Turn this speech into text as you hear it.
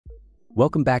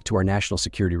Welcome back to our National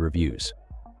Security Reviews.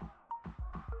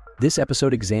 This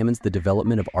episode examines the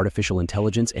development of artificial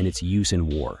intelligence and its use in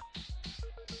war.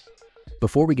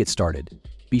 Before we get started,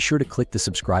 be sure to click the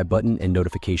subscribe button and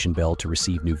notification bell to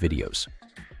receive new videos.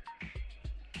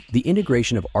 The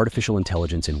integration of artificial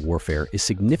intelligence in warfare is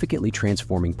significantly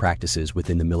transforming practices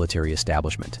within the military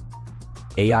establishment.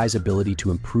 AI's ability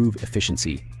to improve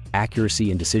efficiency,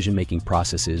 accuracy, and decision-making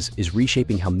processes is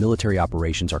reshaping how military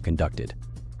operations are conducted.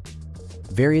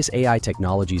 Various AI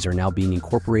technologies are now being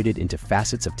incorporated into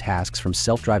facets of tasks, from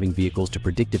self-driving vehicles to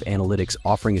predictive analytics,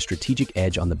 offering a strategic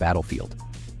edge on the battlefield.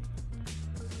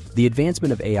 The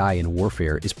advancement of AI in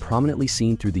warfare is prominently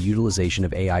seen through the utilization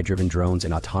of AI-driven drones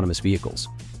and autonomous vehicles.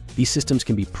 These systems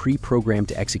can be pre-programmed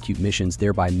to execute missions,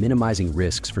 thereby minimizing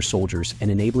risks for soldiers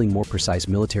and enabling more precise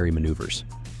military maneuvers.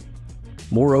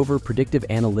 Moreover, predictive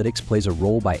analytics plays a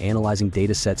role by analyzing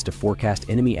data sets to forecast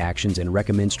enemy actions and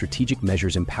recommend strategic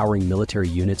measures, empowering military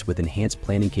units with enhanced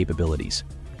planning capabilities.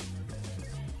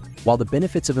 While the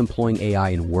benefits of employing AI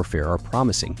in warfare are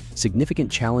promising,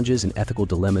 significant challenges and ethical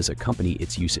dilemmas accompany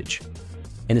its usage.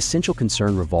 An essential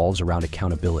concern revolves around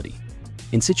accountability.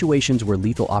 In situations where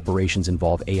lethal operations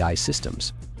involve AI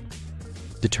systems,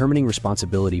 determining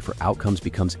responsibility for outcomes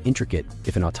becomes intricate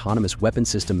if an autonomous weapon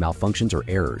system malfunctions or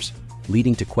errors,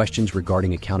 leading to questions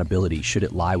regarding accountability. Should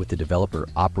it lie with the developer,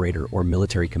 operator, or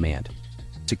military command?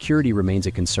 Security remains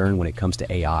a concern when it comes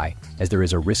to AI, as there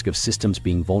is a risk of systems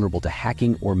being vulnerable to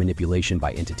hacking or manipulation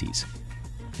by entities.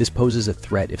 This poses a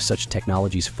threat if such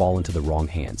technologies fall into the wrong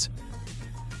hands.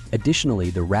 Additionally,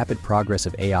 the rapid progress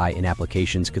of AI in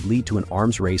applications could lead to an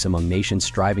arms race among nations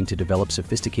striving to develop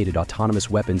sophisticated autonomous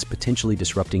weapons, potentially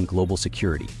disrupting global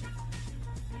security.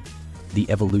 The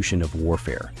evolution of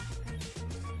warfare.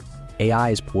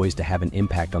 AI is poised to have an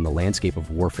impact on the landscape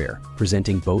of warfare,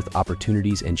 presenting both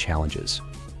opportunities and challenges.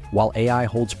 While AI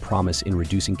holds promise in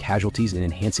reducing casualties and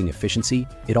enhancing efficiency,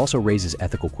 it also raises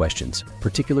ethical questions,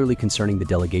 particularly concerning the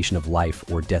delegation of life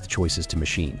or death choices to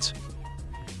machines.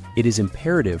 It is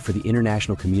imperative for the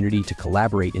international community to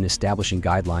collaborate in establishing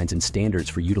guidelines and standards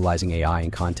for utilizing AI in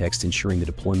context, ensuring the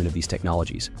deployment of these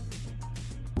technologies.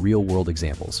 Real-world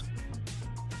examples.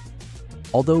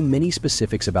 Although many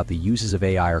specifics about the uses of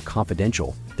AI are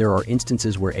confidential, there are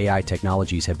instances where AI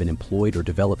technologies have been employed or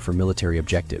developed for military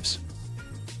objectives.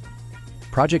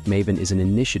 Project Maven is an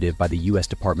initiative by the U.S.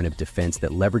 Department of Defense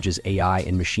that leverages AI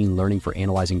and machine learning for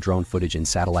analyzing drone footage and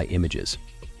satellite images.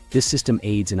 This system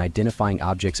aids in identifying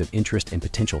objects of interest and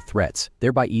potential threats,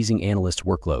 thereby easing analysts'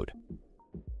 workload.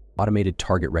 Automated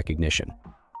target recognition.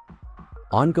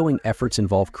 Ongoing efforts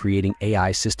involve creating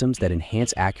AI systems that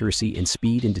enhance accuracy and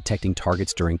speed in detecting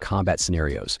targets during combat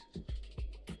scenarios.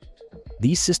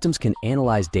 These systems can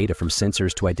analyze data from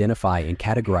sensors to identify and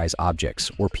categorize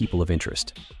objects or people of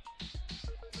interest.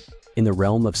 In the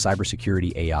realm of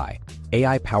cybersecurity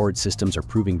AI-powered systems are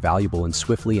proving valuable in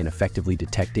swiftly and effectively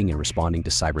detecting and responding to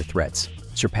cyber threats,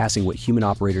 surpassing what human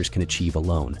operators can achieve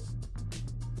alone.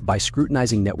 By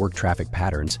scrutinizing network traffic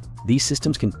patterns, these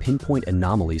systems can pinpoint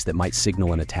anomalies that might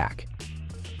signal an attack.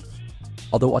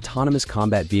 Although autonomous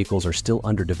combat vehicles are still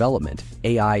under development,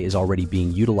 AI is already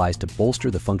being utilized to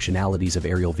bolster the functionalities of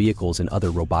aerial vehicles and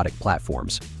other robotic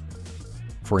platforms.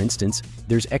 For instance,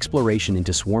 there's exploration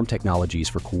into swarm technologies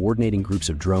for coordinating groups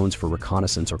of drones for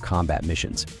reconnaissance or combat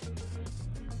missions.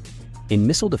 In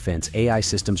missile defense, AI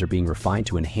systems are being refined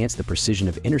to enhance the precision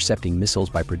of intercepting missiles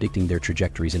by predicting their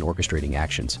trajectories and orchestrating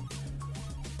actions.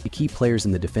 The key players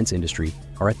in the defense industry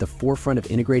are at the forefront of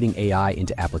integrating AI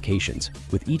into applications,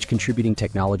 with each contributing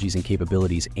technologies and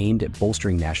capabilities aimed at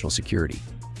bolstering national security.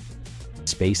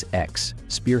 SpaceX,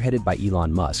 spearheaded by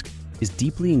Elon Musk, is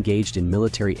deeply engaged in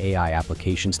military AI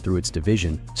applications through its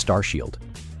division, Starshield.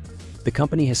 The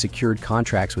company has secured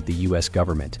contracts with the U.S.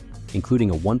 government,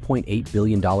 including a $1.8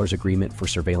 billion agreement for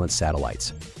surveillance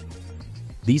satellites.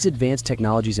 These advanced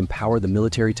technologies empower the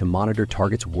military to monitor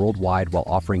targets worldwide while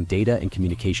offering data and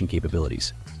communication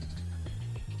capabilities.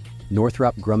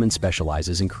 Northrop Grumman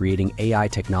specializes in creating AI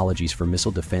technologies for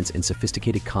missile defense and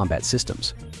sophisticated combat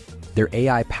systems. Their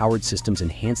AI-powered systems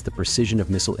enhance the precision of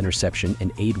missile interception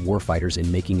and aid warfighters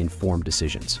in making informed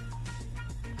decisions.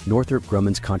 Northrop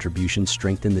Grumman's contributions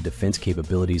strengthen the defense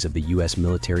capabilities of the U.S.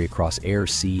 military across air,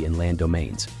 sea, and land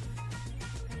domains.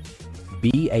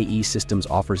 BAE Systems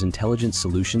offers intelligence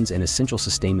solutions and essential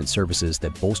sustainment services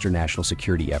that bolster national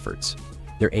security efforts.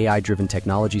 Their AI-driven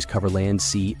technologies cover land,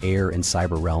 sea, air, and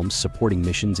cyber realms, supporting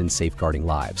missions and safeguarding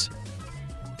lives.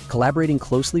 Collaborating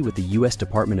closely with the U.S.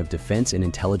 Department of Defense and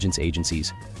intelligence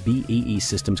agencies, BAE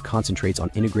Systems concentrates on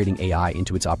integrating AI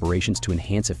into its operations to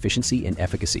enhance efficiency and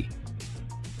efficacy.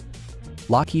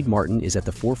 Lockheed Martin is at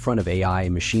the forefront of AI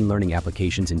and machine learning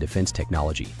applications in defense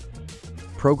technology.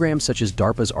 Programs such as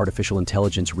DARPA's artificial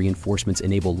intelligence reinforcements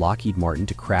enable Lockheed Martin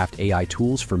to craft AI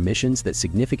tools for missions that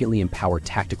significantly empower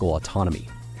tactical autonomy.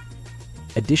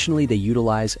 Additionally, they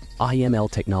utilize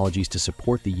IML technologies to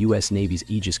support the U.S. Navy's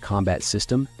Aegis combat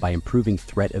system by improving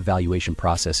threat evaluation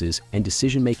processes and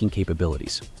decision-making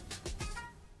capabilities.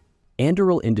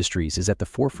 Anduril Industries is at the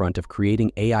forefront of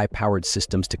creating AI-powered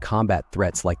systems to combat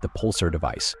threats like the Pulsar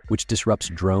device, which disrupts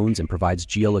drones and provides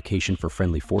geolocation for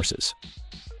friendly forces.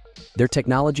 Their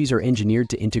technologies are engineered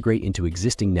to integrate into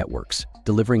existing networks,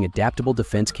 delivering adaptable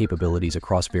defense capabilities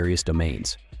across various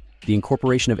domains. The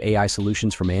incorporation of AI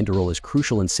solutions from Anduril is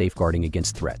crucial in safeguarding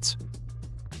against threats.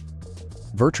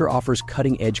 VirTra offers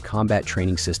cutting-edge combat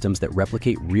training systems that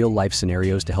replicate real-life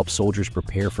scenarios to help soldiers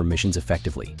prepare for missions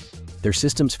effectively. Their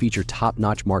systems feature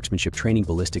top-notch marksmanship training,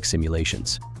 ballistic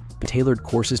simulations, and tailored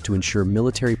courses to ensure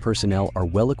military personnel are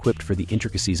well-equipped for the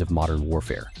intricacies of modern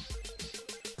warfare.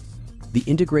 The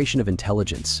integration of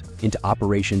intelligence into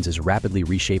operations is rapidly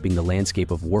reshaping the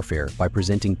landscape of warfare by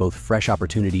presenting both fresh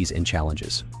opportunities and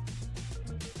challenges.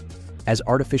 As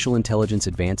artificial intelligence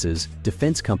advances,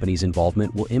 defense companies'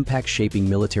 involvement will impact shaping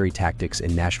military tactics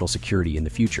and national security in the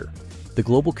future. The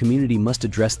global community must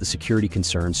address the security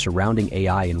concerns surrounding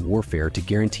AI in warfare to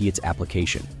guarantee its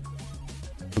application.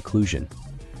 Conclusion: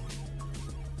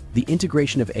 the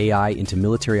integration of AI into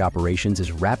military operations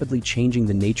is rapidly changing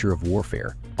the nature of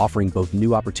warfare, offering both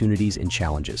new opportunities and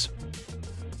challenges.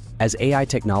 As AI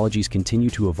technologies continue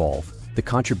to evolve, the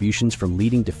contributions from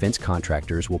leading defense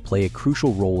contractors will play a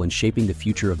crucial role in shaping the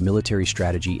future of military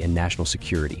strategy and national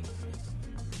security.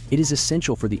 It is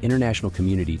essential for the international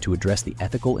community to address the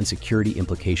ethical and security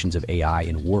implications of AI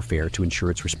in warfare to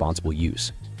ensure its responsible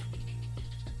use.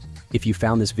 If you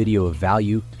found this video of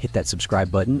value, hit that subscribe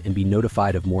button and be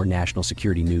notified of more national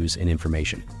security news and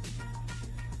information.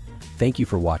 Thank you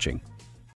for watching.